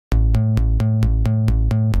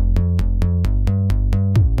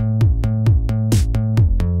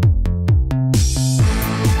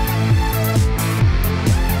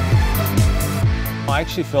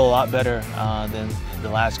actually feel a lot better than the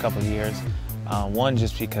last couple of years. One,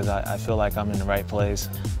 just because I feel like I'm in the right place.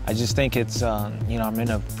 I just think it's, you know, I'm in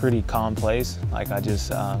a pretty calm place. Like I just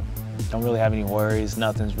don't really have any worries.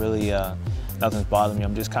 Nothing's really, nothing's bothering me.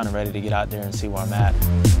 I'm just kind of ready to get out there and see where I'm at.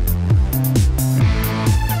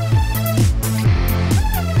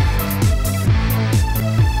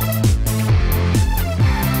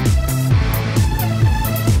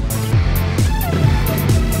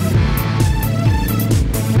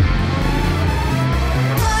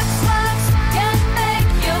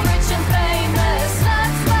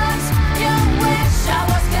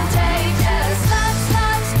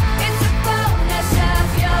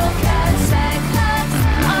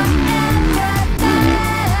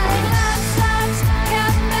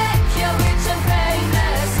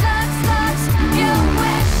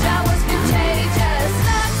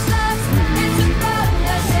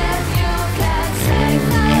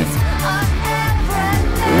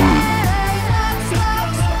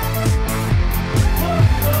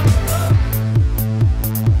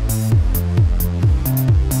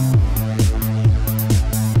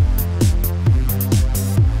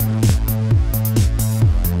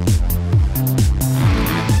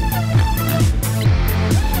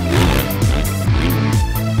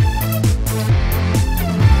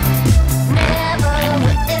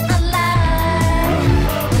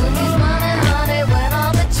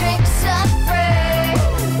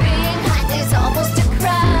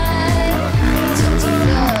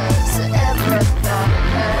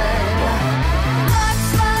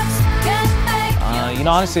 You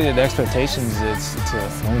know, honestly, the expectations is to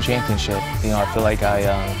win a championship. You know, I feel like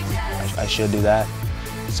I should do that.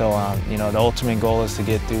 So, you know, the ultimate goal is to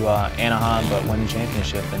get through Anaheim, but win the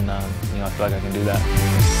championship, and you know, I feel like I can do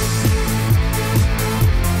that.